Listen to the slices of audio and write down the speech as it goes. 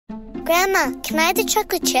Grandma, can I have the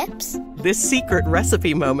chocolate chips? This secret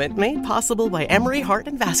recipe moment made possible by Emory Heart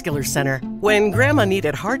and Vascular Center. When Grandma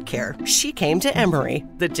needed heart care, she came to Emory.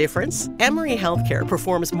 The difference? Emory Healthcare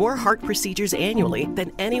performs more heart procedures annually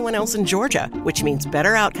than anyone else in Georgia, which means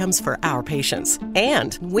better outcomes for our patients.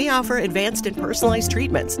 And we offer advanced and personalized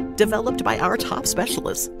treatments developed by our top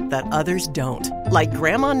specialists that others don't. Like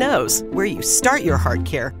Grandma knows, where you start your heart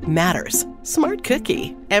care matters. Smart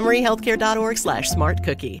Cookie.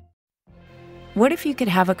 EmoryHealthcare.org/smartcookie. What if you could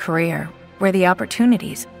have a career where the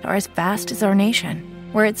opportunities are as vast as our nation,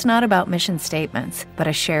 where it's not about mission statements, but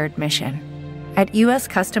a shared mission? At U.S.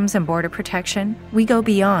 Customs and Border Protection, we go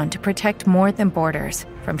beyond to protect more than borders.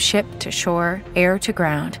 From ship to shore, air to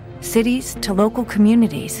ground, cities to local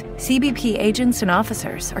communities, CBP agents and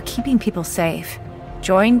officers are keeping people safe.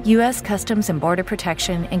 Join U.S. Customs and Border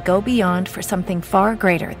Protection and go beyond for something far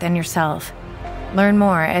greater than yourself. Learn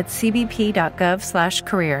more at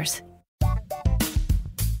cbp.gov/careers.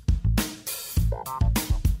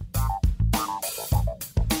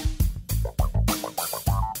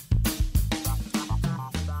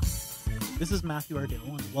 This is Matthew Ardell,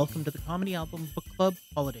 and welcome to the Comedy Album Book Club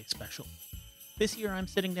Holiday Special. This year I'm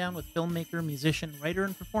sitting down with filmmaker, musician, writer,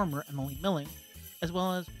 and performer Emily Milling, as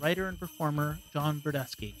well as writer and performer John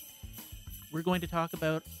Brodesky. We're going to talk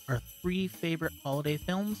about our 3 favorite holiday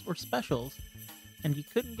films or specials, and you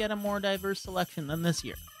couldn't get a more diverse selection than this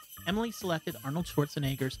year. Emily selected Arnold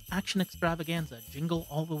Schwarzenegger's action extravaganza, Jingle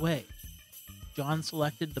All the Way. John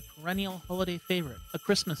selected the perennial holiday favorite, A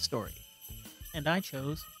Christmas Story. And I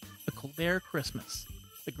chose A Colbert Christmas,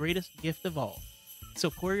 the greatest gift of all. So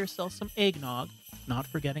pour yourself some eggnog, not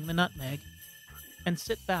forgetting the nutmeg, and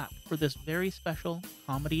sit back for this very special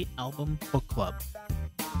Comedy Album Book Club.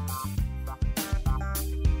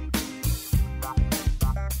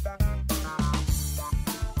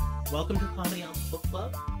 Welcome to Comedy Album Book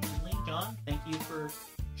Club. Emily, John, thank you for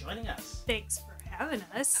joining us. Thanks for having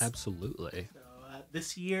us. Absolutely. So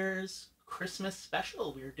this year's Christmas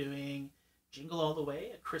special, we're doing Jingle All the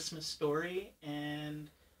Way, A Christmas Story, and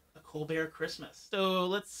A Colbert Christmas. So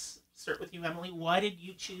let's start with you, Emily. Why did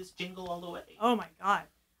you choose Jingle All the Way? Oh my God.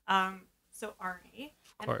 So Arnie,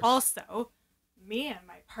 and also me and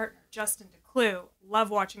my partner, Justin DeClue, love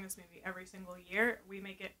watching this movie every single year. We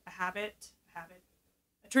make it a habit, a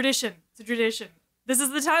tradition. It's a tradition. This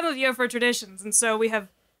is the time of year for traditions, and so we have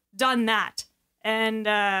done that. And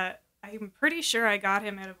I'm pretty sure I got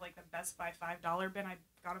him out of like the Best Buy $5 bin. I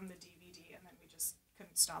got him the DVD, and then we just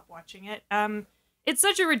couldn't stop watching it. It's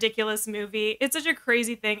such a ridiculous movie. It's such a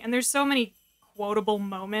crazy thing, and there's so many quotable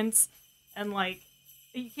moments, and like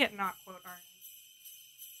you can't not quote Arnie.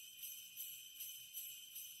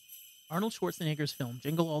 Arnold Schwarzenegger's film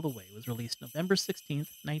Jingle All the Way was released November 16th,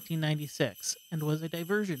 1996, and was a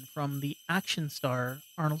diversion from the action star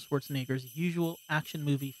Arnold Schwarzenegger's usual action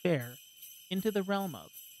movie fare into the realm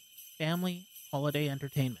of family holiday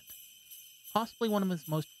entertainment. Possibly one of his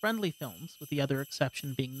most friendly films, with the other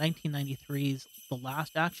exception being 1993's The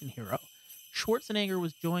Last Action Hero, Schwarzenegger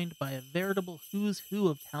was joined by a veritable who's who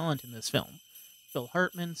of talent in this film. Phil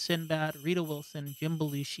Hartman, Sinbad, Rita Wilson, Jim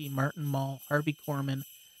Belushi, Martin Mull, Harvey Korman,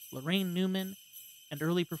 Lorraine Newman, and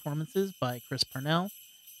early performances by Chris Parnell,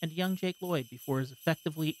 and young Jake Lloyd before his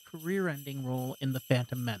effectively career-ending role in The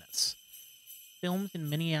Phantom Menace. Filmed in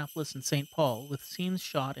Minneapolis and St. Paul, with scenes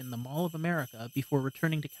shot in the Mall of America before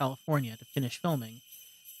returning to California to finish filming,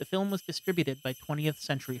 the film was distributed by 20th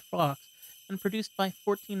Century Fox and produced by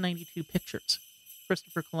 1492 Pictures,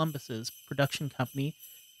 Christopher Columbus's production company,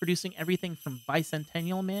 producing everything from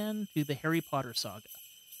Bicentennial Man to the Harry Potter saga.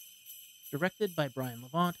 Directed by Brian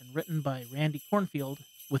Levant and written by Randy Cornfield,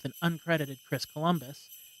 with an uncredited Chris Columbus,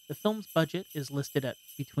 the film's budget is listed at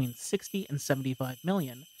between $60 and $75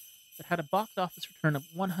 million, but had a box office return of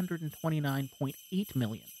 $129.8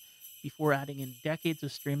 million, before adding in decades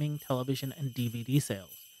of streaming, television, and DVD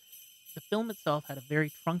sales. The film itself had a very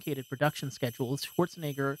truncated production schedule, with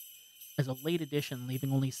Schwarzenegger as a late addition,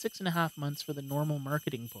 leaving only 6.5 months for the normal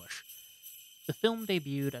marketing push. The film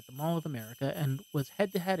debuted at the Mall of America and was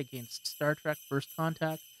head-to-head against Star Trek First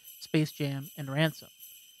Contact, Space Jam, and Ransom.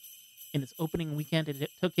 In its opening weekend,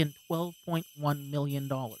 it took in $12.1 million.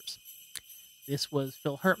 This was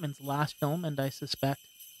Phil Hartman's last film, and I suspect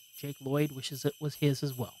Jake Lloyd wishes it was his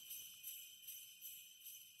as well.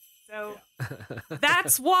 So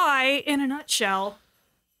that's why, in a nutshell,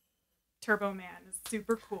 Turbo Man is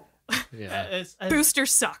super cool. Yeah. Booster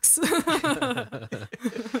sucks.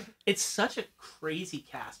 It's such a crazy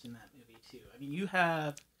cast in that movie, too. I mean, you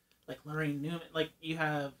have, like, Lorraine Newman, like, you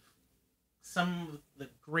have some of the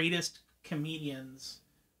greatest comedians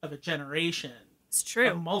of a generation. It's true.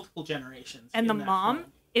 Of multiple generations. And the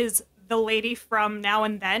mom is the lady from Now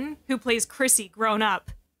and Then who plays Chrissy grown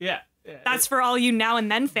up. Yeah. That's for all you Now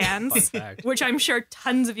and Then fans, Fun fact. which I'm sure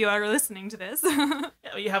tons of you are listening to this.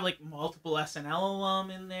 Yeah, you have like multiple SNL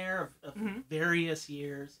alum in there of various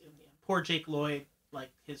years. Poor Jake Lloyd, like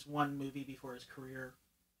his one movie before his career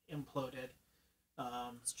imploded.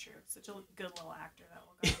 It's true. Such a good little actor, that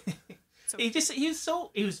little guy. So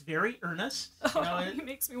he was very earnest. You know, he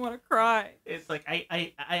makes me want to cry. It's like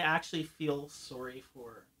I actually feel sorry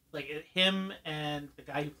for like him and the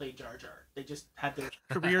guy who played Jar Jar. They just had their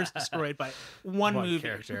careers destroyed by one movie.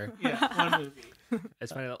 Character. Yeah, one movie.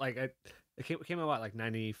 It's funny. Like it came out what, like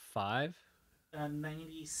 95.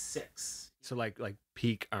 96. So like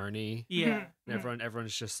peak Arnie. Yeah. And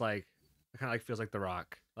everyone's just like, it kind of like feels like The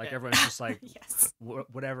Rock. Like Yeah. everyone's just like, Yes.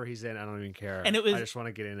 whatever he's in, I don't even care. And it was- I just want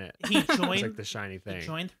to get in it. He It's joined like the shiny thing. He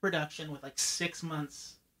joined production with like 6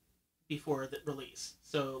 months before the release,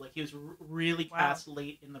 so like he was really Wow. cast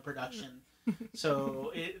late in the production.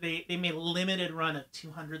 So they made a limited run of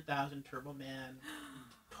 200,000 Turbo Man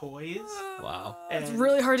toys. Wow. It's And-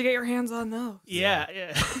 really hard to get your hands on those. Yeah.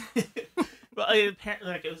 Well, apparently,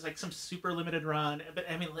 like it was like some super limited run, but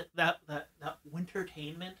I mean, like, that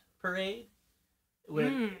Wintertainment parade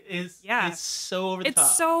is so over the top.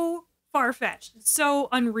 It's so far-fetched. It's so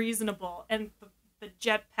unreasonable. And the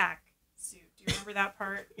jetpack suit. Do you remember that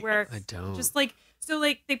part? Where I don't. just like, so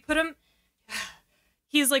like they put him,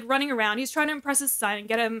 he's like running around. He's trying to impress his son and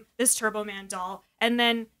get him this Turbo Man doll. And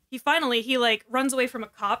then he like runs away from a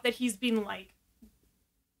cop that he's been like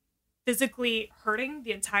physically hurting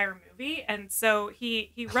the entire movie. And so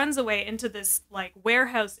he runs away into this like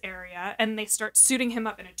warehouse area and they start suiting him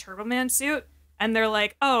up in a Turbo Man suit. And they're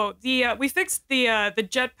like, oh, we fixed the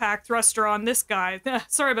jetpack thruster on this guy.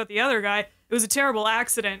 Sorry about the other guy. It was a terrible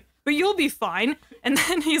accident, but you'll be fine. And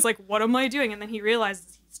then he's like, what am I doing? And then he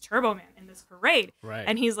realizes he's Turbo Man in this parade. Right.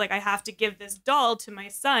 And he's like, I have to give this doll to my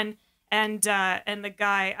son. And the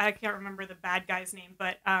guy, I can't remember the bad guy's name,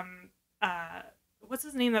 but what's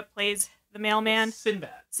his name that plays the mailman? Sinbad.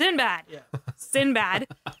 Yeah. Sinbad,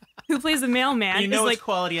 who plays the mailman. You know is it's like,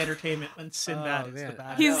 quality entertainment when Sinbad is the man.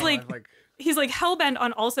 bad He's guy. like- he's like hellbent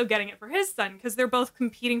on also getting it for his son because they're both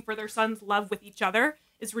competing for their son's love with each other.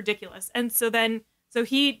 Is ridiculous. And so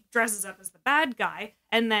he dresses up as the bad guy,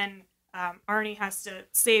 and then Arnie has to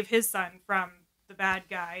save his son from the bad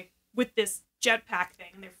guy with this jetpack thing,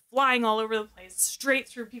 and they're flying all over the place, straight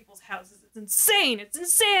through people's houses. It's insane. It's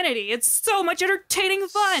insanity. It's so much entertaining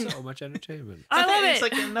fun. So much entertainment. I love It's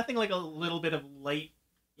it. like nothing like a little bit of light,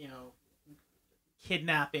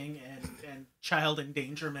 kidnapping and child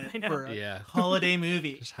endangerment I know. for a Yeah. holiday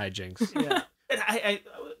movie. Just hijinks. Yeah. And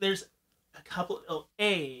there's a couple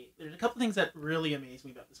things that really amaze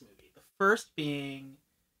me about this movie. The first being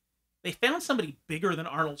they found somebody bigger than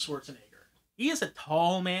Arnold Schwarzenegger. He is a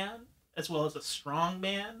tall man as well as a strong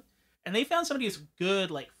man, and they found somebody who's good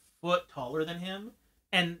like foot taller than him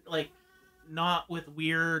and like not with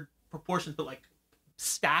weird proportions but like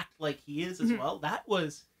stacked like he is as well. That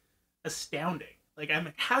was astounding. Like I'm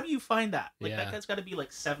like, how do you find that? Like that guy's got to be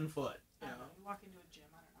like 7 foot. You know? You walk into a gym,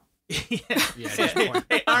 I don't know. Yeah, Hey, just point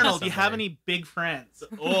hey, Arnold, do you have somebody. any big friends?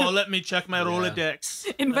 Oh, let me check my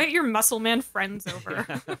Rolodex. Invite your muscle man friends over.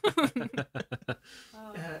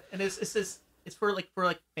 And it's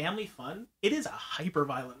for family fun. It is a hyper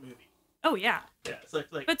violent movie. Oh yeah, Yeah, it's like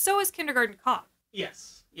but so is Kindergarten Cop.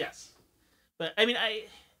 yes. But I mean,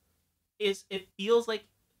 it feels like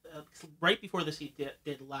right before this he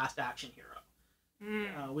did Last Action Hero,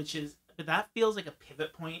 but that feels like a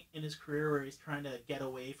pivot point in his career where he's trying to get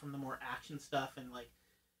away from the more action stuff and like.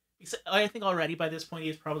 I think already by this point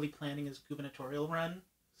he's probably planning his gubernatorial run.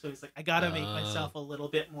 So he's like, I gotta make myself a little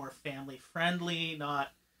bit more family friendly, not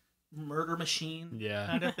murder machine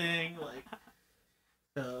kind of thing. Like,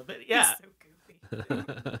 but yeah, He's so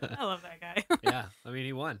goofy. I love that guy. Yeah. I mean,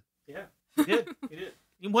 he won. yeah, he did.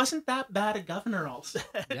 He wasn't that bad a governor, all said.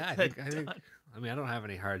 Yeah, I think. I mean, I don't have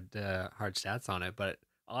any hard stats on it, but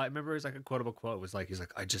all I remember is like a quotable quote was like, he's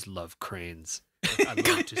like, I just love cranes. I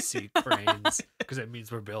love to see cranes because it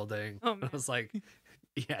means we're building. Oh, And I man. was like,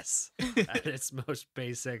 yes, at its most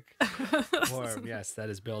basic form, yes, that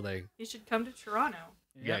is building. You should come to Toronto.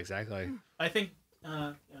 Yeah, exactly. I think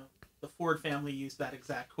the Ford family used that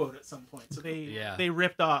exact quote at some point, so Yeah. they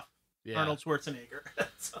ripped off Yeah. Arnold Schwarzenegger at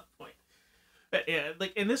some point. But yeah,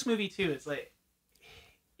 like in this movie too,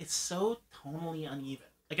 it's so tonally uneven.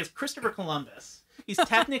 Like it's Christopher Columbus. He's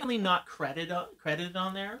technically not credited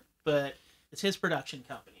on there, but it's his production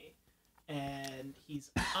company, and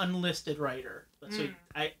he's an unlisted writer. So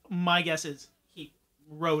my guess is he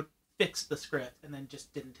fixed the script, and then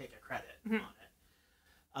just didn't take a credit on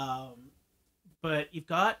it. But you've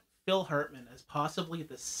got Phil Hartman as possibly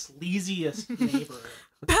the sleaziest neighbor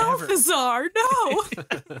ever. Balthazar, no.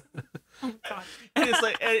 Oh God. And it's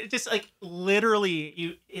like just like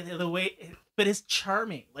literally the way, but it's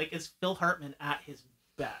charming. Like it's Phil Hartman at his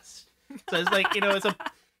best. So it's like it's a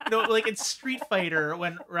like in Street Fighter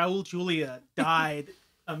when Raul Julia died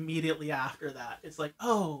immediately after that. It's like,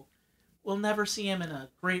 oh, we'll never see him in a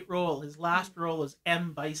great role. His last role was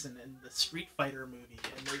M. Bison in the Street Fighter movie,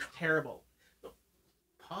 and they're terrible. But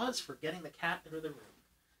pause for getting the cat out of the room.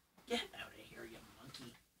 Get out of here, you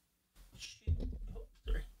monkey. Shoot. Oh,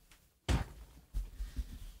 sorry.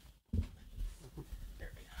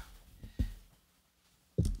 There we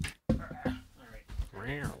go. All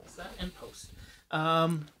right. Is that in post?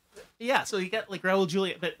 Yeah, so you get like Raul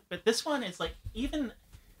Julia, but this one is like even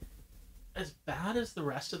as bad as the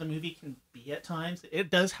rest of the movie can be at times, it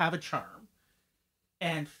does have a charm.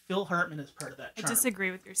 And Phil Hartman is part of that charm. I disagree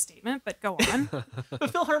with your statement, but go on. But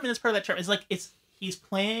Phil Hartman is part of that charm. It's like he's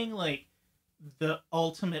playing like the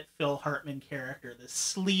ultimate Phil Hartman character, the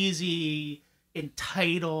sleazy,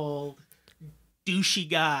 entitled, douchey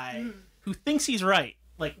guy who thinks he's right.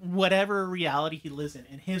 Like whatever reality he lives in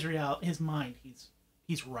his mind,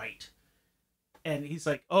 he's right. And he's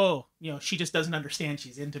like, oh, she just doesn't understand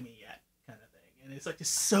she's into me yet, kind of thing. And it's like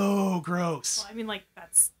just so gross. Well, I mean, like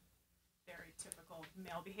that's very typical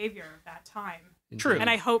male behavior of that time. True. And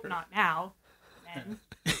I hope not now. Men.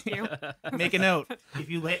 You. Make a note. If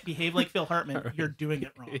you behave like Phil Hartman, you're doing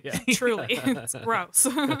it wrong. Yeah. Truly. It's gross.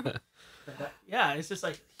 Yeah, it's just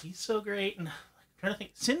like, he's so great. And I'm trying to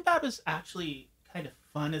think. Sinbad was actually kind of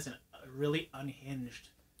fun as a really unhinged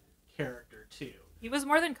character, too. He was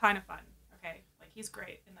more than kind of fun. Okay? Like, he's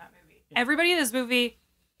great in that movie. Yeah. Everybody in this movie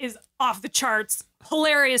is off the charts,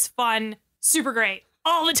 hilarious, fun, super great,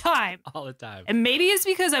 all the time. All the time. And maybe it's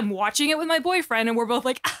because I'm watching it with my boyfriend and we're both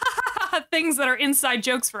like, things that are inside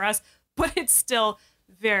jokes for us, but it's still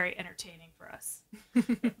very entertaining for us.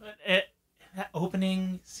 That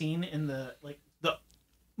opening scene in the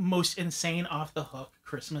most insane off the hook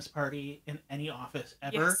Christmas party in any office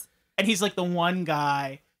ever. Yes. And he's like the one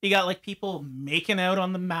guy. You got like people making out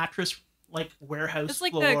on the mattress, like warehouse It's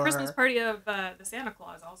like floor. the Christmas party of the Santa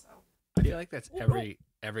Claus also. I feel like that's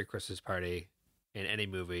every Christmas party in any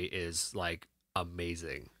movie is like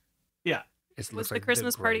amazing. Yeah. Was the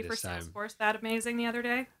Christmas party for Salesforce that amazing the other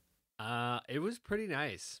day? It was pretty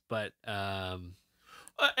nice, but I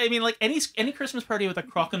mean, like any Christmas party with a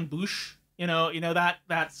croquembouche,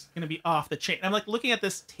 that's gonna be off the chain. I'm like looking at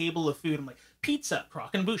this table of food. I'm like, pizza,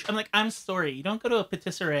 croquembouche. I'm like, I'm sorry, you don't go to a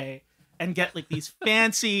patisserie and get like these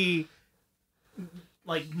fancy,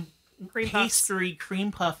 like pastry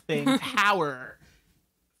cream puff thing power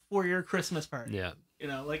for your Christmas party. Yeah,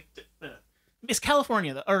 like. It's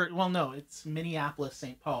California, though. Or, well, no, it's Minneapolis,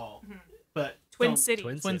 St. Paul. Mm-hmm. But Twin City.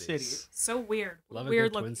 Twin City. So weird. Love weird a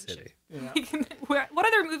good Twin location. City. Yeah. What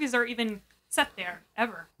other movies are even set there,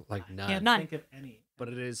 ever? Like none. I can't None. think of any. But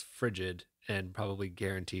it is frigid and probably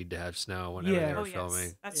guaranteed to have snow whenever they were filming.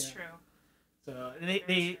 Yes, that's true. So, and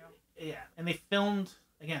and they filmed,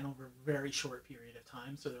 again, over a very short period of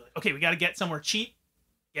time. So they're like, okay, we got to get somewhere cheap,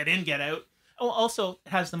 get in, get out. Oh, also,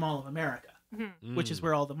 it has the Mall of America. Mm-hmm. Which is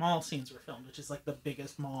where all the mall scenes were filmed, which is like the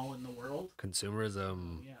biggest mall in the world.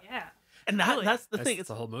 Consumerism. Yeah. And that's the thing. It's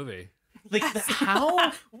the whole movie. Like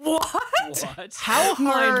how what? How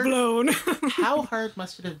hard? Mind blown. How hard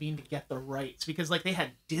must it have been to get the rights? Because like they had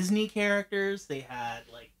Disney characters, they had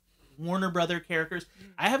like Warner Brother characters.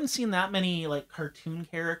 I haven't seen that many like cartoon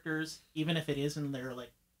characters, even if it is in their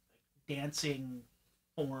like dancing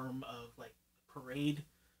form of like parade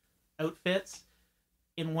outfits,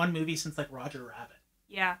 in one movie since like Roger Rabbit.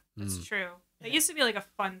 Yeah, that's true. It used to be like a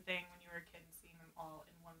fun thing when you were a kid, seeing them all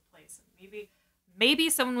in one place. And maybe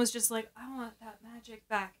someone was just like, I want that magic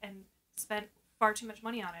back, and spent far too much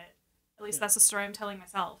money on it. At least that's the story I'm telling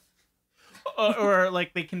myself. or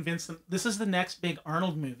like they convinced them, this is the next big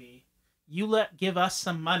Arnold movie. You give us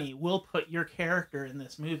some money, we'll put your character in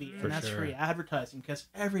this movie, and that's free advertising because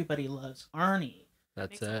everybody loves Arnie.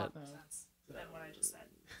 That's Makes a lot more sense than what I just said.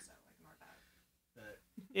 So ignore that.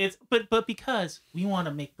 It's but because we want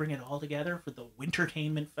to bring it all together for the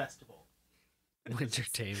Wintertainment Festival.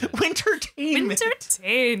 Wintertainment.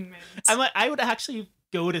 I would actually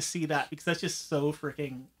go to see that because that's just so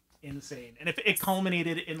freaking insane. And if it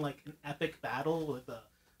culminated in like an epic battle with a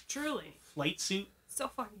truly flight suit, so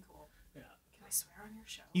fucking cool. Yeah. Can I swear on your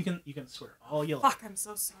show? You can swear all you like. Fuck, I'm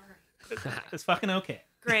so sorry. It's fucking okay.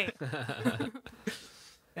 Great.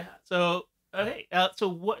 Yeah. So okay. So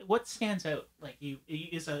what stands out? Like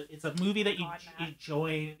it's a movie that you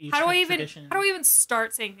enjoy. How do I even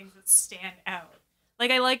start saying things that stand out?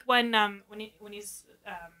 Like I like when he's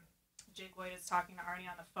Jake Lloyd is talking to Arnie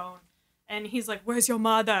on the phone, and he's like, "Where's your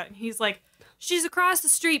mother?" And he's like, "She's across the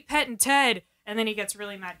street petting Ted." And then he gets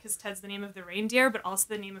really mad because Ted's the name of the reindeer, but also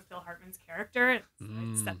the name of Phil Hartman's character.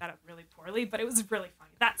 I set that up really poorly, but it was really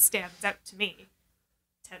funny. That stands out to me.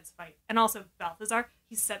 Ted's fight. And also Balthazar,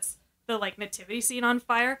 he sets the like nativity scene on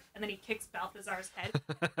fire, and then he kicks Balthazar's head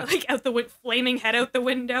like out the flaming head out the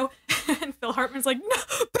window. And Phil Hartman's like,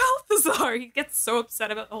 "No, Balthazar!" He gets so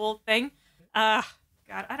upset about the whole thing. God,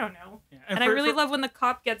 I don't know. Yeah. And I really love when the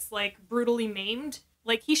cop gets like brutally maimed.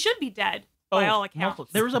 Like he should be dead. By all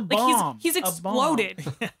accounts. There was a bomb. Like he's exploded.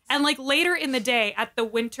 And like later in the day at the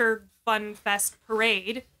Winter Fun Fest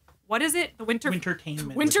parade, what is it? The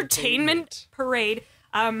Wintertainment parade.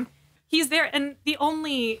 He's there, and the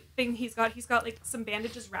only thing he's got like some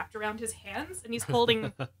bandages wrapped around his hands, and he's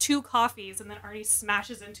holding 2 coffees, and then Arnie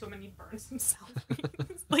smashes into him and he burns himself.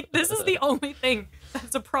 Like this is the only thing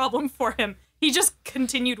that's a problem for him. He just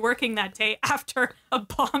continued working that day after a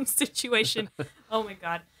bomb situation. Oh my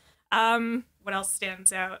God. What else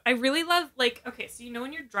stands out? I really love, like, okay, so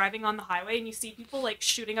when you're driving on the highway and you see people like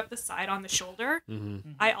shooting up the side on the shoulder,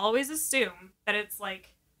 I always assume that it's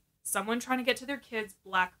like someone trying to get to their kid's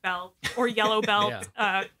black belt or yellow belt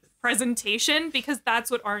presentation, because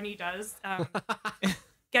that's what Arnie does.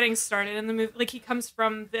 Getting started in the movie, like he comes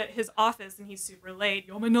from his office and he's super late.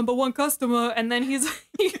 "You're my number one customer," and then he's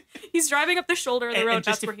driving up the shoulder of the road.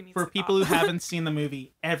 That's where he meets. For people who haven't seen the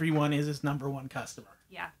movie, everyone is his number one customer.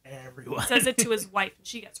 Yeah, everyone says it to his wife, and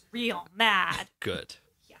she gets real mad. Good.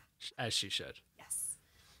 Yeah, as she should. Yes,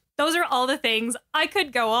 those are all the things. I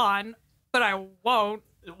could go on, but I won't.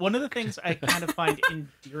 One of the things I kind of find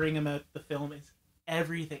endearing about the film is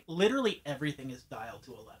everything. Literally everything is dialed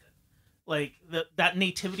to 11. Like that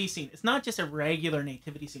nativity scene. It's not just a regular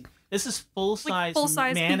nativity scene. This is full-size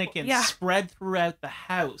mannequins spread throughout the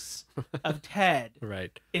house of Ted.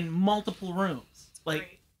 Right. In multiple rooms.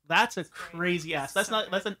 Like that's a crazy ass. That's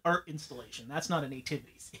an art installation. That's not a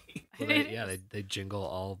nativity scene. Well, they jingle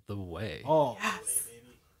all the way. All the way,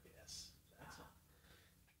 baby. Yes.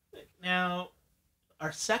 Excellent. Now,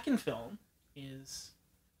 our second film is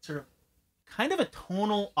sort of kind of a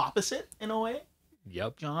tonal opposite in a way.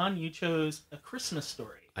 Yep. John, you chose A Christmas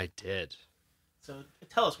Story. I did. So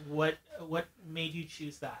tell us what made you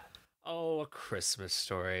choose that? Oh, A Christmas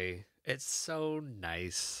Story. It's so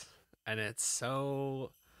nice, and it's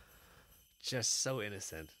so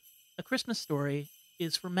innocent. A Christmas Story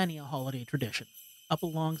is for many a holiday tradition, up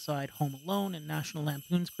alongside Home Alone and National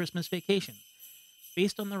Lampoon's Christmas Vacation.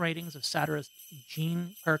 Based on the writings of satirist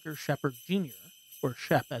Gene Parker Shepard Jr., or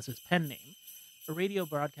Shep as his pen name, a radio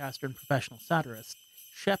broadcaster and professional satirist,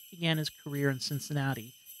 Shep began his career in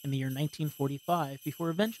Cincinnati in the year 1945 before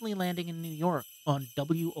eventually landing in New York on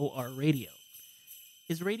WOR Radio.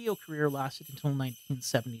 His radio career lasted until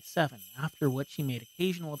 1977, after which he made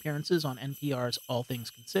occasional appearances on NPR's All Things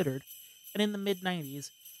Considered, and in the mid-90s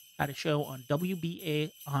had a show on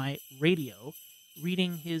WBAI Radio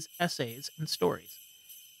reading his essays and stories.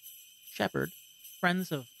 Shepard,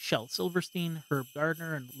 friends of Shel Silverstein, Herb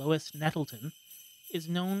Gardner, and Lois Nettleton, is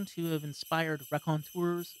known to have inspired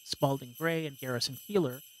raconteurs Spalding Gray and Garrison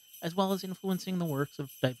Keillor, as well as influencing the works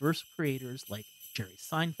of diverse creators like Jerry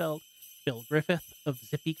Seinfeld, Bill Griffith of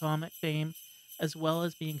Zippy Comic fame, as well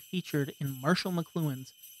as being featured in Marshall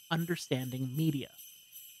McLuhan's Understanding Media.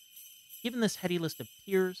 Given this heady list of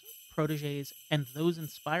peers, protégés, and those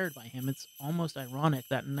inspired by him, it's almost ironic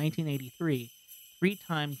that in 1983,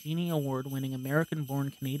 3-time Genie Award-winning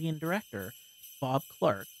American-born Canadian director Bob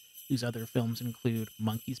Clark, whose other films include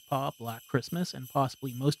Monkey's Paw, Black Christmas, and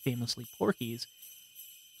possibly most famously Porky's,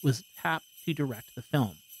 was tapped to direct the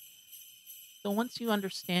film. So once you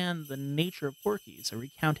understand the nature of Porky's, a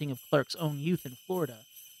recounting of Clark's own youth in Florida,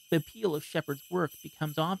 the appeal of Shepard's work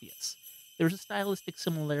becomes obvious. There's a stylistic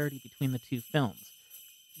similarity between the two films,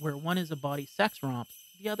 where one is a bawdy sex romp,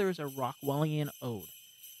 the other is a Rockwellian ode.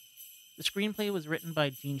 The screenplay was written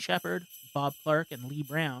by Gene Shepard, Bob Clark, and Lee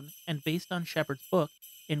Brown, and based on Shepard's book,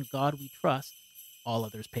 In God We Trust, All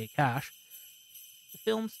Others Pay Cash. The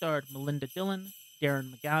film starred Melinda Dillon,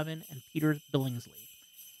 Darren McGavin, and Peter Billingsley,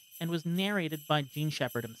 and was narrated by Gene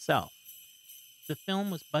Shepard himself. The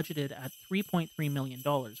film was budgeted at $3.3 million,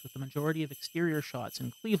 with the majority of exterior shots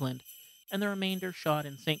in Cleveland, and the remainder shot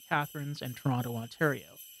in St. Catharines and Toronto,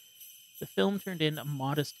 Ontario. The film turned in a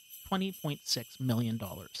modest $20.6 million.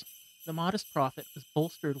 The modest profit was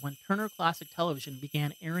bolstered when Turner Classic Television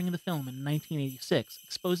began airing the film in 1986,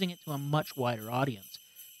 exposing it to a much wider audience,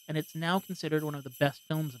 and it's now considered one of the best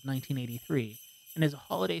films of 1983, and is a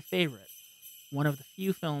holiday favorite, one of the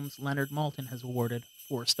few films Leonard Maltin has awarded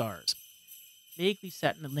 4 stars. Vaguely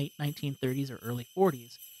set in the late 1930s or early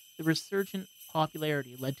 40s, The resurgent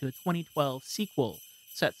popularity led to a 2012 sequel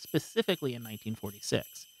set specifically in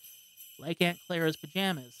 1946. Like Aunt Clara's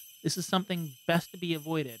pajamas, this is something best to be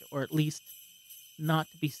avoided, or at least not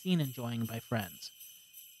to be seen enjoying by friends.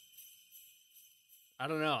 I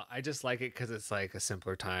don't know. I just like it because it's like a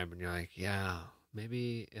simpler time, and you're like, yeah,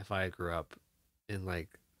 maybe if I grew up in like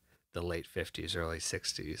the late 50s, early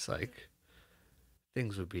 60s, like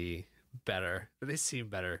things would be better. They seem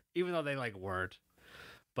better, even though they like weren't.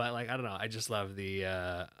 But like, I don't know. I just love the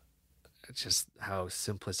just how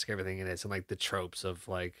simplistic everything is, and like the tropes of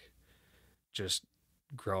like just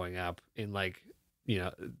growing up in like, you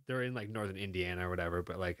know, they're in like northern Indiana or whatever,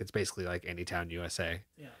 but like it's basically like any town USA.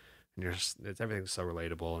 Yeah. And it's everything's so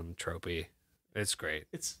relatable and tropey. It's great.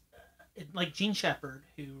 It's like Gene Shepard,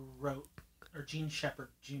 Gene Shepard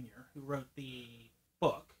Jr., who wrote the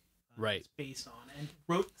book, right? It's based on, and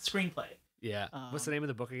wrote the screenplay. Yeah. What's the name of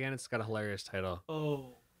the book again? It's got a hilarious title.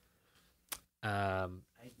 I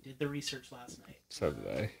did the research last night. So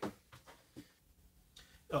did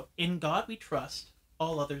I. In God We Trust,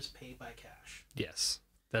 all others pay by cash. Yes,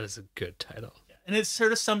 that is a good title. Yeah. And it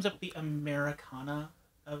sort of sums up the Americana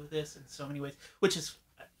of this in so many ways, which is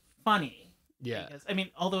funny. Yeah. Because, I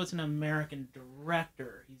mean, although it's an American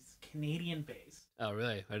director, he's Canadian based. Oh,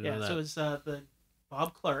 really? I didn't know that. So it's the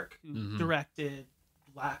Bob Clark who directed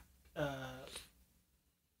Black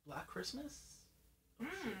Christmas.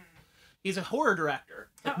 He's a horror director.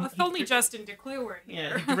 If only Justin Decloux were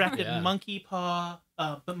here. Yeah, he directed Monkey Paw,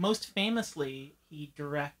 but most famously, he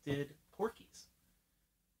directed Porky's,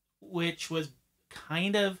 which was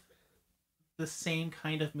kind of the same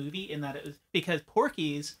kind of movie in that it was, because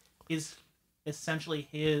Porky's is essentially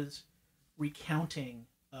his recounting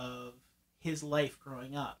of his life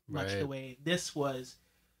growing up, much the way this was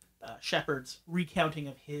Shepard's recounting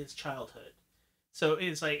of his childhood. So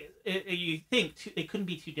it's like, you think they couldn't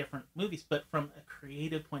be two different movies, but from a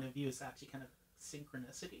creative point of view, it's actually kind of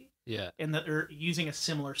synchronicity. Yeah. And that they're using a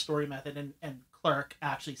similar story method, and Clark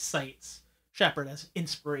actually cites Shepard as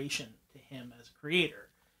inspiration to him as a creator.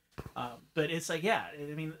 But it's like, yeah,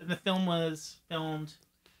 I mean, the film was filmed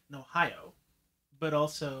in Ohio, but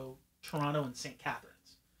also Toronto and St.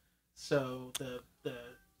 Catharines. So the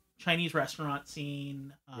Chinese restaurant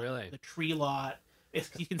scene, the tree lot,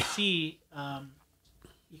 you can see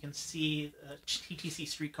TTC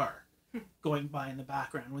streetcar going by in the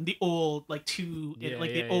background when the old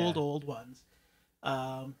old ones,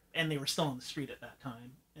 and they were still on the street at that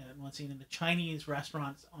time. And one scene in the Chinese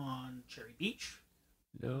restaurants on Cherry Beach.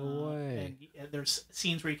 No way. And there's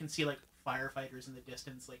scenes where you can see like firefighters in the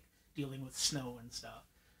distance, like dealing with snow and stuff.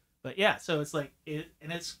 But yeah, so it's like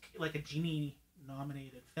it's like a Genie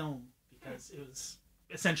nominated film because it was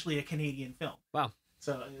essentially a Canadian film. Wow.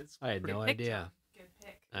 So I had no idea. Good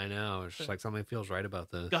pick. I know. It's just like something feels right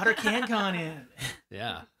about this. Got our CanCon in.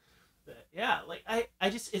 Yeah. But yeah, like I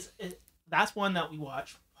just that's one that we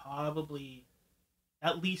watch probably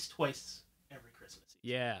at least twice every Christmas.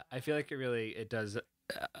 Yeah, I feel like it does.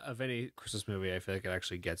 Of any Christmas movie, I feel like it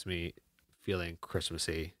actually gets me feeling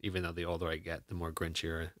Christmassy, even though the older I get, the more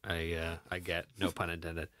grinchier I get. No pun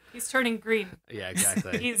intended. He's turning green. Yeah,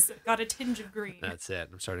 exactly. He's got a tinge of green. That's it.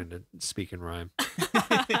 I'm starting to speak in rhyme.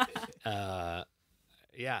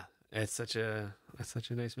 Yeah, it's such a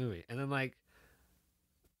nice movie. And then like,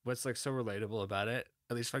 what's like so relatable about it,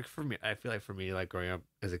 at least like for me, I feel like for me, like growing up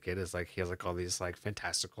as a kid, is like he has like all these like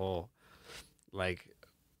fantastical, like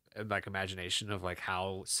imagination of like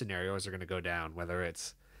how scenarios are going to go down, whether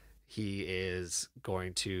it's he is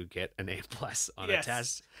going to get an A+ on a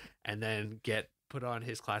test and then get put on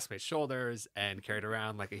his classmates' shoulders and carried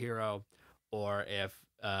around like a hero, or if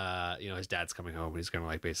his dad's coming home and he's gonna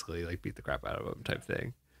like basically like beat the crap out of him type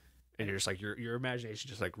thing. And you're just like your imagination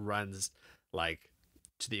just like runs like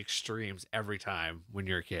to the extremes every time when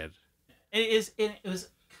you're a kid.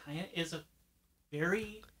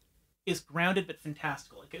 It's grounded but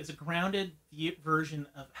fantastical. Like, it's a grounded version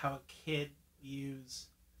of how a kid views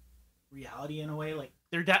reality in a way. Like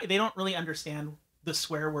they don't really understand the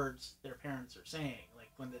swear words their parents are saying. Like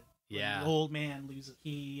when the old man loses,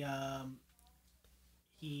 he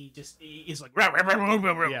is like he's like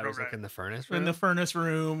in the furnace room. In the furnace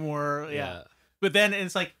room, or But then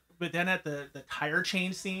it's like, at the tire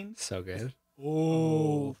change scene, so good.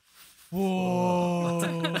 Whoa.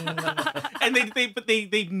 And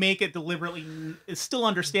they make it deliberately, it's still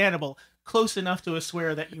understandable, close enough to a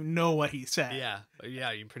swear that you know what he said.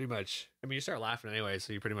 Yeah, you pretty much, I mean, you start laughing anyway,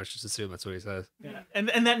 so you pretty much just assume that's what he says. Yeah. And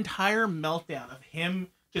that entire meltdown of him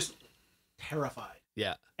just terrified.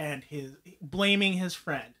 Yeah. And his blaming his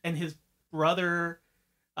friend and his brother,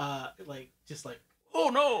 oh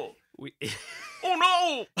no.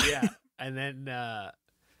 Oh no! Yeah, and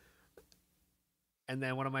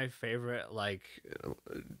then one of my favorite like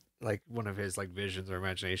one of his like visions or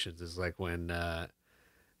imaginations is like when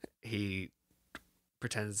he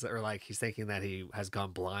pretends or like he's thinking that he has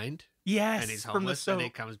gone blind. Yes, And he's from the homeless, and he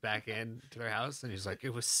soap. comes back in to their house, and he's like,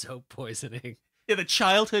 "It was soap poisoning." Yeah, the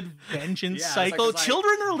childhood vengeance Yeah, it's like- cycle. it's like-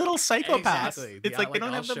 Children are little psychopaths. Exactly. It's Yeah, like they don't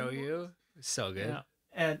I'll have the. show you. So good.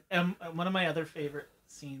 Yeah. And one of my other favorite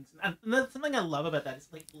scenes, and that's something I love about that is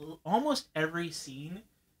like almost every scene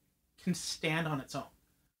can stand on its own.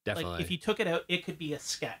 Definitely. Like if you took it out, it could be a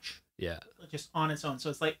sketch Yeah. just on its own. So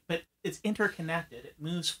it's like, but it's interconnected. It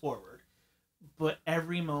moves forward, but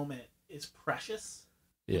every moment is precious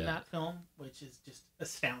in Yeah. that film, which is just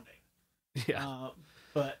astounding. Yeah.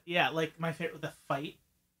 But yeah, like my favorite, the fight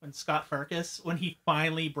when Scott Farkas, when he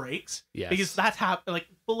finally breaks, Yes. because that's like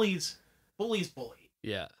bullies bully,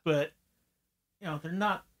 Yeah. but you know they're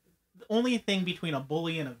not. The only thing between a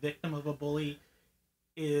bully and a victim of a bully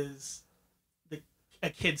is a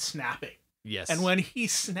kid snapping. Yes. And when he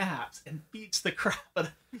snaps and beats the crap out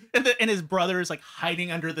of, and his brother is like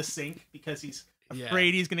hiding under the sink because he's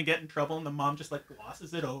afraid he's gonna get in trouble, and the mom just like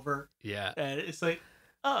glosses it over. Yeah. And it's like,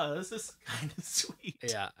 oh, this is kind of sweet.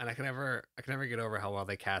 Yeah, and I can never get over how well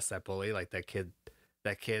they cast that bully. Like that kid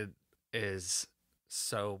is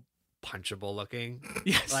so punchable looking.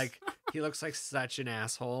 Yes. Like he looks like such an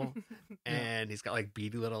asshole, and he's got like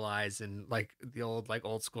beady little eyes and like the old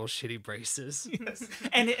school shitty braces. Yes.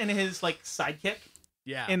 And his like sidekick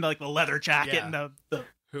Yeah. in like the leather jacket Yeah. and the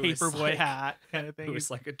Who is, paperboy like- hat kind of thing. Who is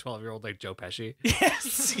like a 12-year-old like Joe Pesci,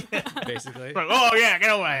 Yes. Yeah. basically. Like, oh yeah, get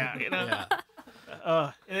away. You know?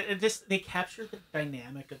 Yeah. It just they capture the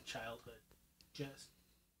dynamic of childhood just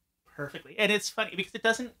perfectly, and it's funny because it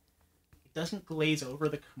doesn't glaze over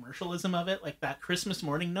the commercialism of it. Like that Christmas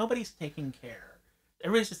morning, nobody's taking care.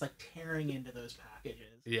 Everybody's just like tearing into those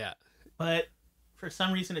packages. Yeah. But for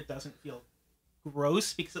some reason, it doesn't feel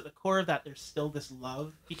gross because at the core of that, there's still this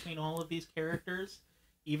love between all of these characters,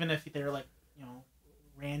 even if they're like, you know,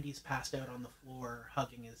 Randy's passed out on the floor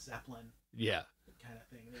hugging his Zeppelin. Yeah. Kind of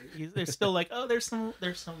thing. They're still like, oh, there's some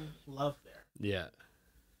love there. Yeah.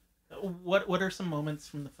 What are some moments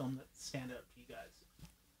from the film that stand out to you guys?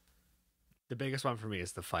 The biggest one for me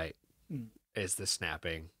is the fight. Is the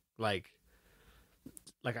snapping. Like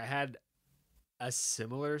I had a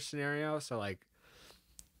similar scenario. So like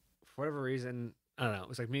for whatever reason, I don't know. It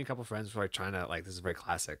was like me and a couple friends were like trying to this is very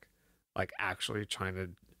classic. Like actually trying to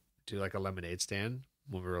do like a lemonade stand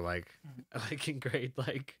when we were like in grade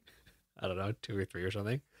I don't know 2 or 3 or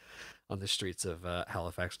something on the streets of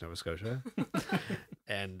Halifax, Nova Scotia.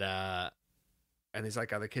 and these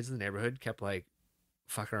like other kids in the neighborhood kept like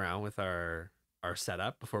fucking around with our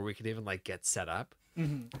setup before we could even like get set up.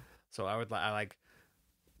 Mm-hmm. So I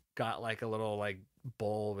got like a little like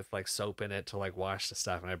bowl with like soap in it to like wash the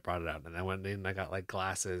stuff, and I brought it out, and I went in and I got like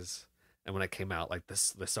glasses, and when I came out, like the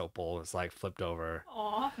soap bowl was like flipped over.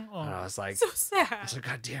 Aww. And I was like, So I sad. was like,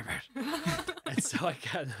 God damn it. And so I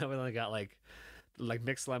got like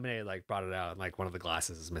mixed lemonade, like brought it out, and like one of the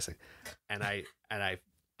glasses is missing, and I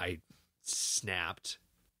snapped.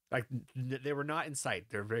 Like they were not in sight.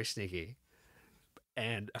 They're very sneaky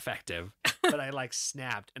and effective, but I like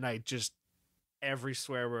snapped, and I just every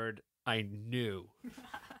swear word I knew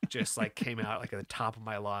just like came out like at the top of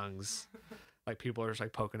my lungs. Like people are just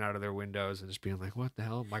like poking out of their windows and just being like, "What the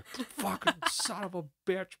hell?" I'm like, "Fucking son of a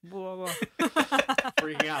bitch!" Blah, blah.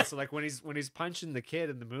 Freaking out. So like when he's punching the kid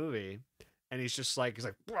in the movie, and he's like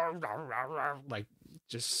rah, rah, rah, rah, like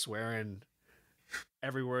just swearing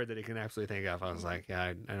every word that he can absolutely think of. I was like,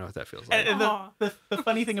 yeah, I know what that feels like. And the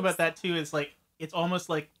funny thing about that too is like it's almost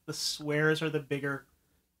like the swears are the bigger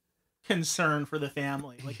concern for the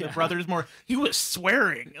family. Like the brother's more, he was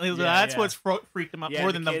swearing. Like, that's what's freaked him out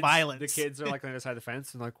more than the violence. The kids are like on the other side of the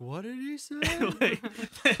fence and like, what did he say?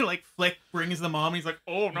 like Flick brings the mom and he's like,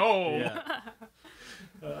 oh no. Yeah.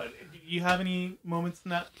 Do you have any moments in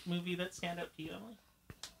that movie that stand out to you, Emily?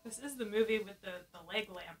 This is the movie with the leg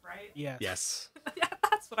lamp, right? Yeah. Yes. Yeah,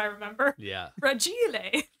 that's what I remember. Yeah. Fragile.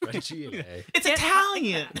 Fragile. It's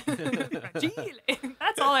Italian. Fragile.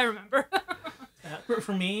 That's all I remember.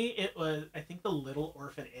 For me, it was, I think, the Little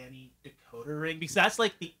Orphan Annie decoder ring, because that's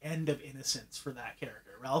like the end of innocence for that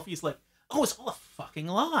character. Ralphie's like, oh, it's all a fucking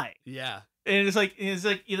lie. Yeah. And it's like it's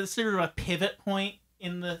sort of a pivot point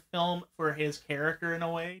in the film for his character in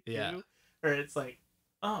a way, too. Yeah. Where it's like,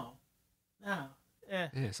 oh, no. Yeah,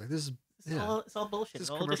 it's like this is it's all bullshit. This is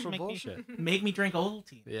It all commercial doesn't bullshit. Make me drink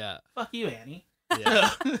Ovaltine. Yeah. Fuck you, Annie.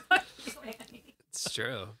 Yeah. Annie. It's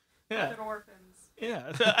true. Yeah. Fucking orphans.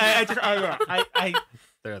 Yeah. So I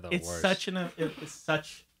They're the it's worst. it's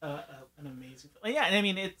such an amazing film. Yeah, and I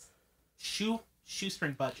mean it's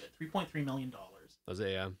shoestring budget, $3.3 million. Was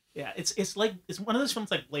it? Yeah. Yeah, it's one of those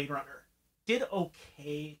films like Blade Runner. Did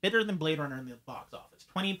okay, better than Blade Runner in the box office.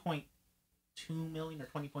 20.2 million or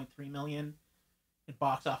 20.3 million in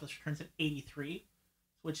box office returns at 83,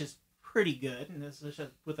 which is pretty good. And this is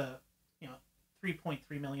with a 3.3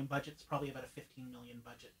 million budget. It's probably about a 15 million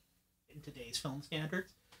budget in today's film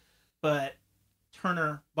standards. But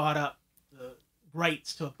Turner bought up the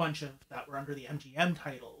rights to a bunch of that were under the MGM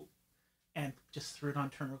title and just threw it on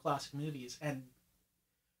Turner Classic Movies and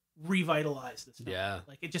revitalized this film. Yeah.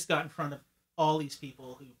 Like it just got in front of all these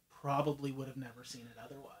people who probably would have never seen it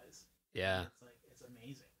otherwise. Yeah. It's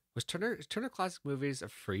amazing. Was Turner Classic Movies a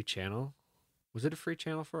free channel? Was it a free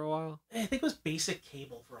channel for a while? I think it was basic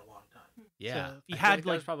cable for a long time. Yeah. So if you I feel had that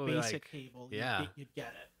was probably basic cable, you'd get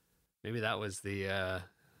it. Maybe that was the And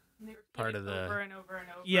they part repeated of the over and over and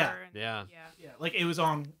over. Yeah. And, Yeah. yeah. Yeah, like it was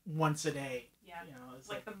on once a day. Yeah. It's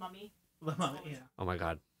like the Mummy. the Mummy. Yeah. Oh my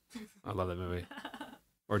god, I love that movie.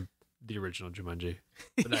 Or the original Jumanji.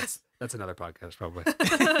 But that's another podcast probably.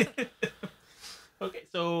 Okay,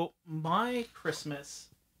 so my Christmas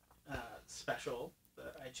special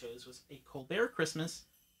that I chose was A Colbert Christmas,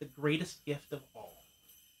 The Greatest Gift of All.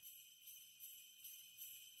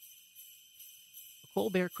 A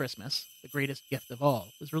Colbert Christmas, The Greatest Gift of All,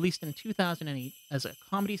 was released in 2008 as a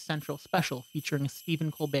Comedy Central special featuring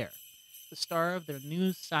Stephen Colbert, the star of their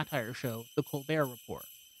news satire show, The Colbert Report,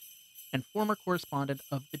 and former correspondent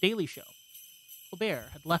of The Daily Show.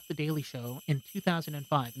 Colbert had left The Daily Show in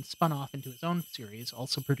 2005 and spun off into his own series,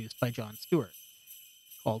 also produced by Jon Stewart,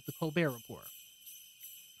 called The Colbert Report,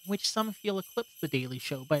 which some feel eclipsed The Daily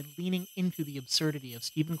Show by leaning into the absurdity of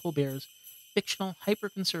Stephen Colbert's fictional,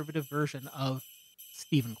 hyper-conservative version of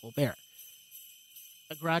Stephen Colbert.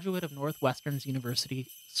 A graduate of Northwestern's University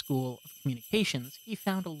School of Communications, he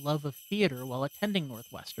found a love of theater while attending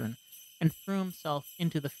Northwestern and threw himself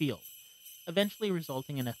into the field, eventually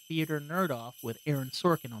resulting in a theater nerd-off with Aaron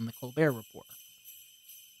Sorkin on The Colbert Report.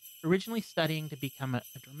 Originally studying to become a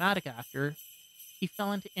dramatic actor, he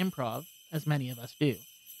fell into improv, as many of us do.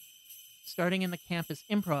 Starting in the campus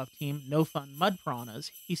improv team No Fun Mud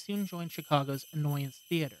Piranhas, he soon joined Chicago's Annoyance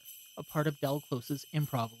Theater, a part of Del Close's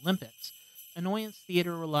Improv Olympics. Annoyance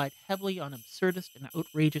Theater relied heavily on absurdist and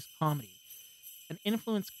outrageous comedy, an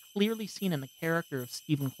influence clearly seen in the character of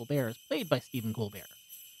Stephen Colbert, as played by Stephen Colbert.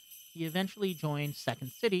 He eventually joined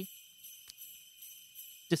Second City.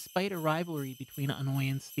 Despite a rivalry between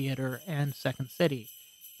Annoyance Theater and Second City,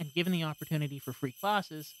 and given the opportunity for free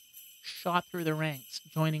classes, shot through the ranks,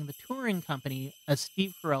 joining the touring company as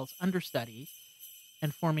Steve Carell's understudy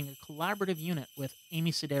and forming a collaborative unit with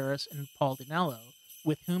Amy Sedaris and Paul Dinello,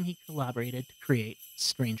 with whom he collaborated to create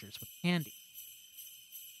Strangers with Candy.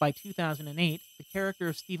 By 2008, the character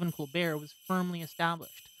of Stephen Colbert was firmly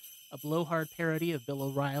established. A blowhard parody of Bill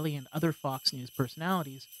O'Reilly and other Fox News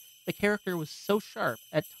personalities, the character was so sharp,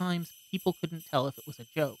 at times people couldn't tell if it was a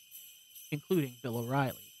joke, including Bill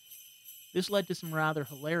O'Reilly. This led to some rather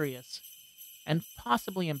hilarious and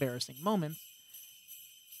possibly embarrassing moments,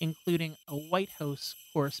 including a White House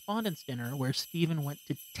Correspondents' Dinner where Stephen went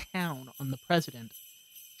to town on the president,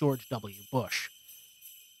 George W. Bush.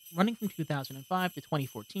 Running from 2005 to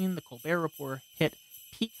 2014, The Colbert Report hit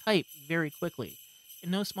peak hype very quickly, in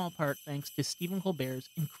no small part thanks to Stephen Colbert's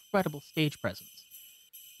incredible stage presence.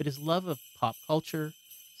 But his love of pop culture,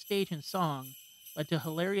 stage, and song led to a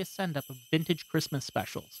hilarious send-up of vintage Christmas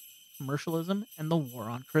specials, commercialism, and the war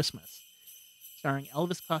on Christmas. Starring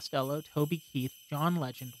Elvis Costello, Toby Keith, John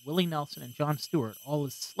Legend, Willie Nelson, and Jon Stewart, all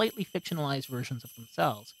as slightly fictionalized versions of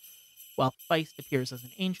themselves, while Feist appears as an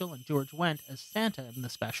angel and George Wendt as Santa in the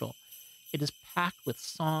special. It is packed with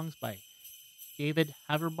songs by David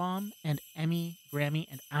Haverbaum and Emmy, Grammy,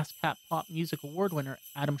 and ASCAP Pop Music Award winner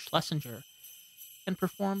Adam Schlesinger, and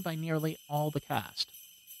performed by nearly all the cast.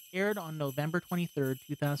 Aired on November 23,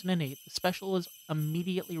 2008, the special was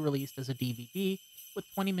immediately released as a DVD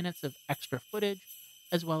with 20 minutes of extra footage,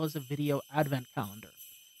 as well as a video advent calendar.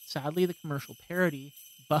 Sadly, the commercial parody,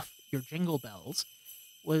 Buff Your Jingle Bells,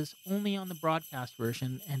 was only on the broadcast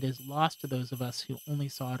version and is lost to those of us who only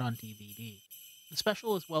saw it on DVD. The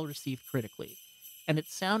special was well received critically, and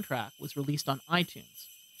its soundtrack was released on iTunes,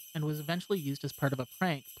 and was eventually used as part of a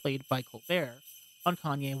prank played by Colbert on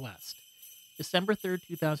Kanye West. December 3rd,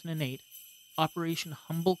 2008, Operation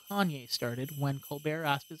Humble Kanye started when Colbert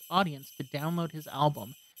asked his audience to download his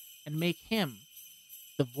album and make him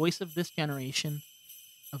the voice of this generation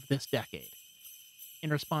of this decade,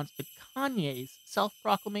 in response to Kanye's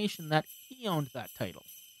self-proclamation that he owned that title.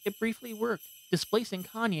 It briefly worked, displacing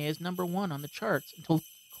Kanye as #1 on the charts until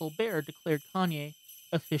Colbert declared Kanye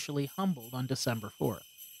officially humbled on December 4th.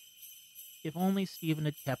 If only Stephen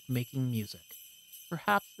had kept making music,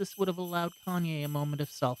 perhaps this would have allowed Kanye a moment of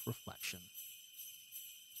self-reflection.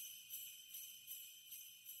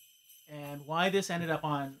 And why this ended up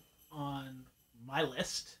on my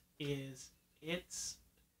list is it's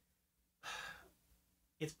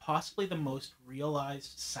possibly the most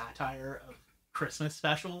realized satire of Christmas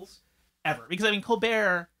specials ever. Because I mean,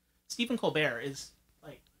 Stephen Colbert is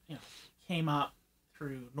like, came up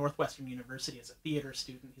through Northwestern University as a theater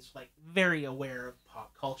student. He's like very aware of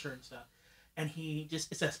pop culture and stuff, and he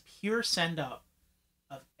just it's a pure send up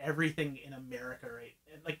of everything in America, right?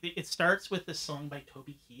 And like it starts with this song by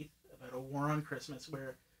Toby Keith about a war on Christmas,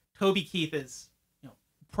 where Toby Keith is,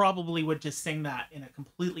 probably would just sing that in a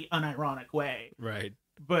completely unironic way, Right.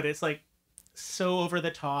 but it's like so over the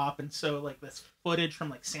top, and so like this footage from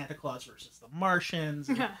like Santa Claus versus the Martians,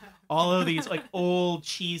 and all of these like old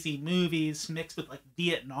cheesy movies mixed with like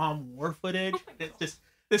Vietnam War footage. It's just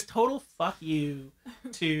this total fuck you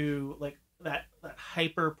to like that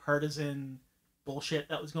hyper partisan bullshit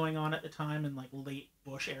that was going on at the time in like late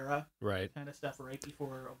Bush era, Right. kind of stuff, right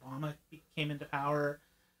before Obama came into power.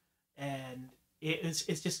 And it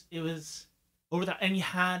was over that, and you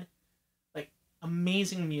had like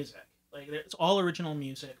amazing music. Like it's all original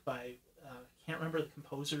music by I can't remember the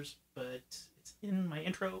composers, but it's in my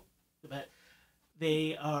intro. But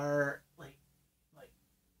they are like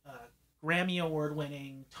Grammy Award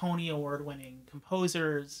winning, Tony Award winning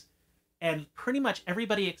composers, and pretty much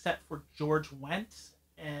everybody except for George Wendt,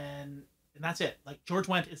 and that's it. Like George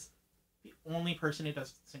Wendt is the only person who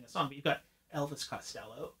doesn't sing a song. But you've got Elvis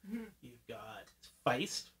Costello, you've got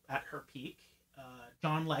Feist at her peak,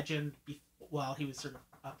 John Legend while he was sort of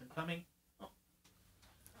up and coming.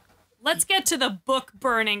 Let's get to the book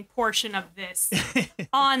burning portion of this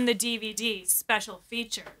on the DVD special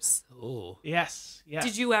features. Oh. Yes.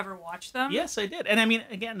 Did you ever watch them? Yes, I did. And I mean,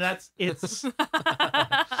 again, it's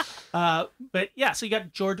but yeah, so you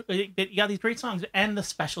got these great songs and the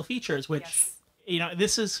special features, which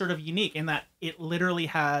this is sort of unique in that it literally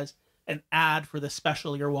has an ad for the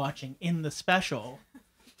special you're watching in the special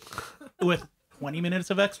with 20 minutes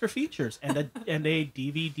of extra features and a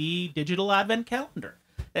DVD digital advent calendar.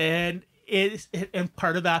 And and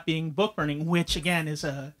part of that being book burning, which again is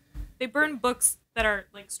they burn books that are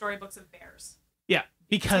like storybooks of bears. Yeah,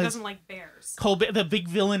 because he doesn't like bears. Colbert, the big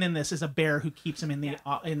villain in this, is a bear who keeps him in the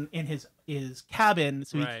in his cabin,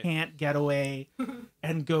 so he can't get away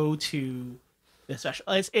and go to the special.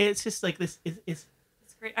 It's just like this. It's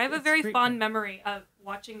great. I have a very fond memory of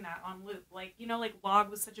watching that on loop. Like like Log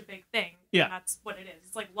was such a big thing. Yeah, and that's what it is.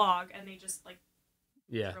 It's like Log, and they just like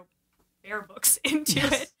throw bear books into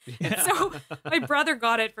it. Yeah. So my brother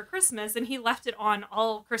got it for Christmas, and he left it on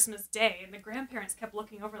all Christmas Day, and the grandparents kept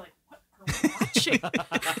looking over like, what are we watching?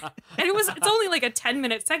 And it's only like a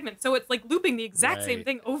 10-minute segment, so it's like looping the exact same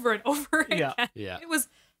thing over and over again. Yeah. It was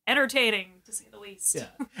entertaining, to say the least. Yeah.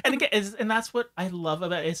 And again, and that's what I love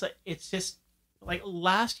about it. It's like, it's just like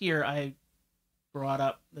last year I brought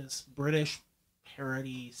up this British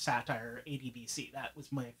parody satire, ADBC. That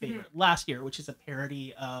was my favorite last year, which is a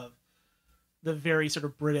parody of the very sort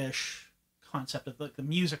of British concept of like the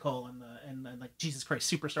musical and like Jesus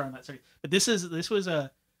Christ Superstar and that sort of. But this was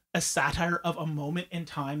a satire of a moment in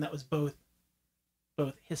time that was both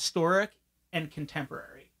historic and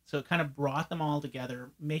contemporary. So it kind of brought them all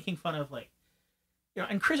together, making fun of like,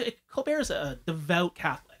 and Colbert is a devout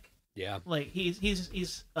Catholic. Yeah, like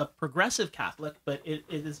he's a progressive Catholic, but it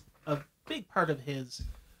is a big part of his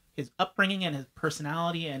upbringing and his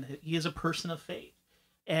personality, and he is a person of faith,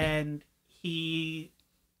 and he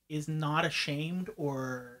is not ashamed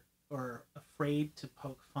or afraid to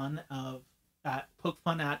poke fun at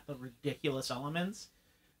the ridiculous elements,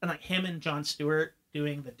 and like him and Jon Stewart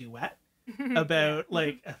doing the duet about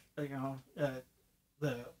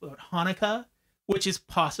about Hanukkah, which is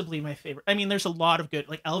possibly my favorite. I mean, there's a lot of good,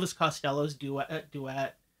 like Elvis Costello's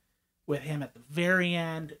duet with him at the very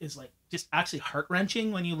end is like just actually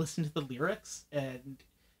heart-wrenching when you listen to the lyrics,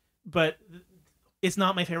 but it's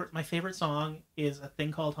not my favorite. My favorite song is A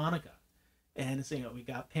Thing Called Hanukkah. And it's, we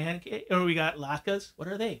got pancake, or we got latkes. What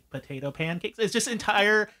are they? Potato pancakes. It's just the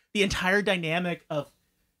entire dynamic of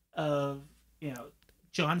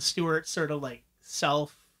Jon Stewart sort of like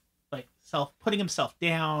self putting himself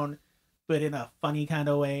down, but in a funny kind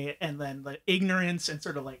of way, and then the ignorance and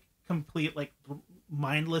sort of like complete like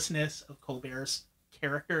mindlessness of Colbert's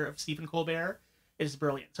character of Stephen Colbert is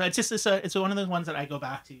brilliant. So it's just it's one of those ones that I go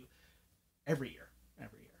back to every year.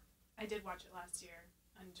 I did watch it last year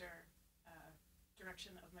under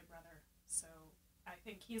direction of my brother, so I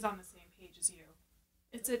think he's on the same page as you.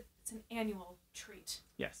 It's it's an annual treat.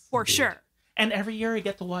 Yes. For sure. And every year I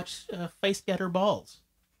get to watch Feist-Getter Balls.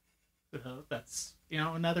 So that's,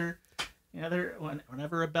 another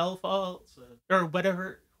whenever a bell falls, or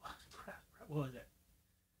whatever. What was it?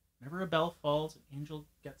 Whenever a bell falls, an angel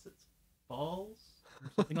gets its balls, or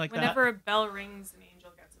something like Whenever that. a bell rings, an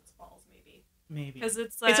angel gets its balls, maybe. Maybe. Because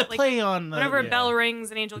it's a play on the, whenever a bell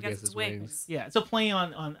rings, an angel He gets its wings. Yeah, it's a play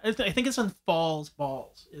on. I think it's on falls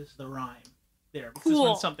balls is the rhyme there. Because Cool.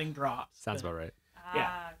 when something drops. Sounds about right.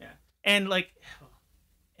 Yeah. And like,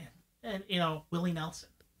 and Willie Nelson.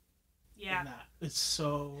 Yeah. In that is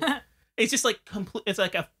so. It's just like complete. It's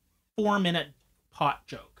like a 4-minute pot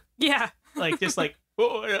joke. Yeah. Like just like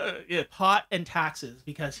pot and taxes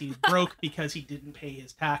because he's broke because he didn't pay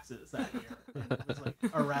his taxes that year and was like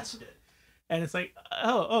arrested. And it's like,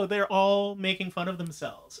 oh, they're all making fun of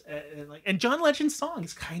themselves, and John Legend's song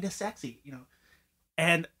is kind of sexy,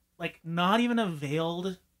 and like not even a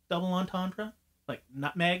veiled double entendre, like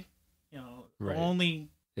nutmeg, Right. only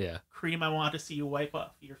Yeah. cream I want to see you wipe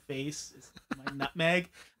off your face is my nutmeg.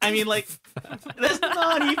 I mean, like that's an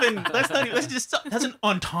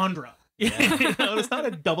entendre. It's not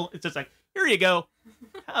a double. It's just like, here you go,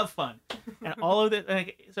 have fun, and all of it.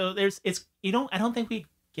 Like, so I don't think we'd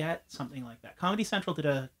get something like that. Comedy Central did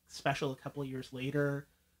a special a couple of years later,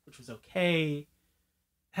 which was okay.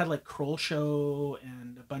 Had like Kroll Show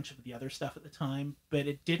and a bunch of the other stuff at the time, but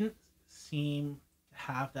it didn't seem to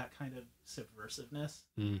have that kind of subversiveness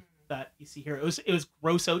that you see here. It was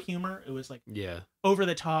gross out humor. It was like over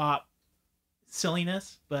the top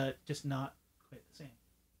silliness, but just not quite the same.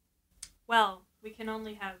 Well, we can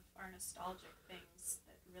only have our nostalgic things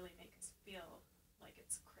that really make us feel like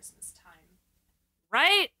it's Christmas time.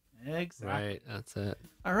 Right? Exactly. Right. That's it.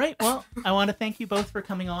 All right. Well, I want to thank you both for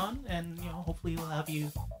coming on, and hopefully we'll have you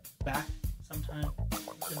back sometime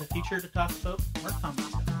in the future to talk about more comedy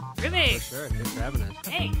stuff. Really? For sure. Thanks for having us.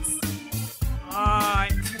 Thanks.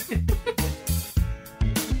 Bye.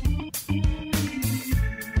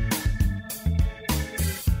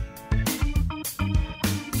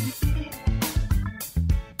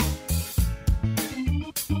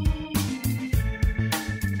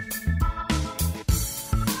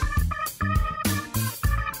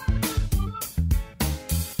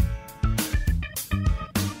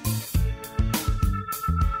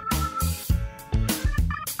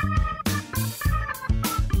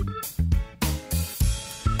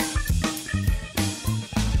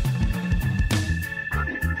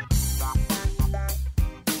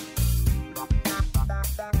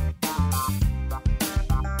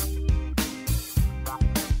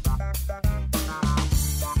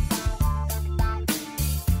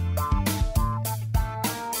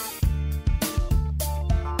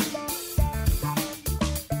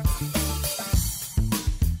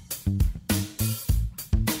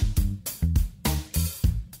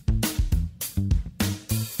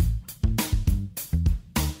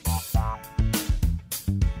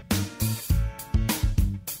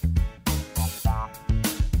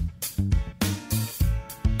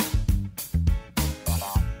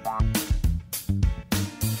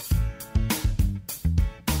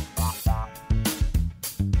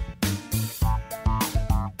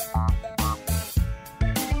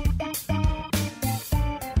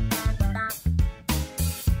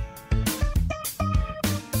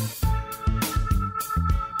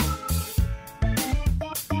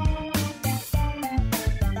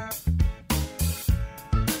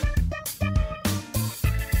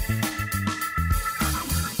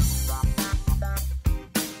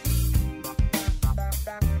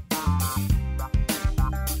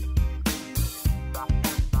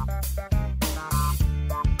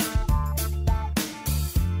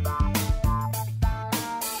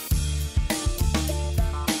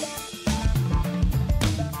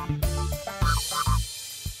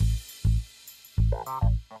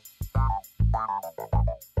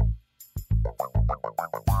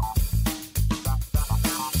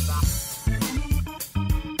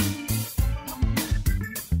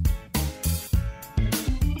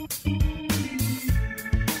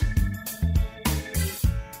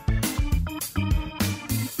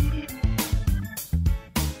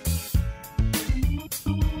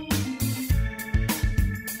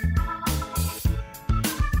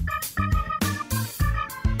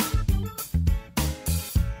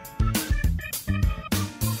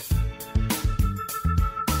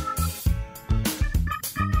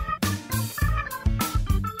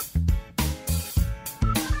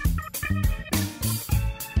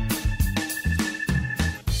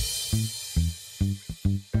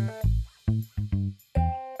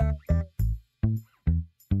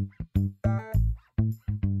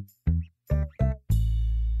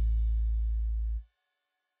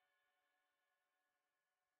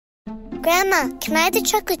 Grandma, can I have the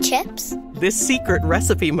chocolate chips? This secret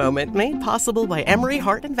recipe moment made possible by Emory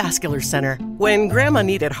Heart and Vascular Center. When Grandma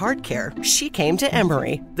needed heart care, she came to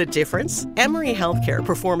Emory. The difference? Emory Healthcare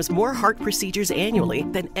performs more heart procedures annually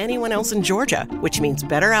than anyone else in Georgia, which means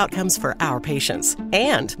better outcomes for our patients.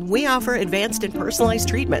 And we offer advanced and personalized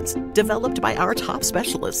treatments developed by our top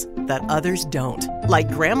specialists that others don't.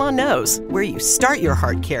 Like Grandma knows, where you start your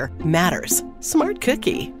heart care matters. Smart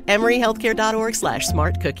Cookie.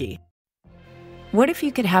 EmoryHealthcare.org/smartcookie. What if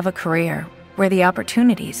you could have a career where the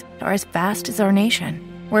opportunities are as vast as our nation,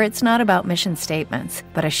 where it's not about mission statements,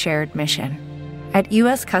 but a shared mission? At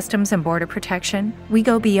U.S. Customs and Border Protection, we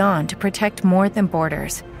go beyond to protect more than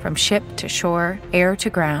borders. From ship to shore, air to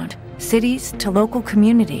ground, cities to local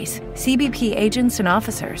communities, CBP agents and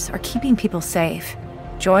officers are keeping people safe.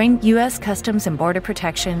 Join U.S. Customs and Border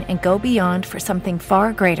Protection and go beyond for something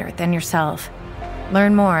far greater than yourself.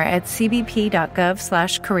 Learn more at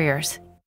cbp.gov/careers.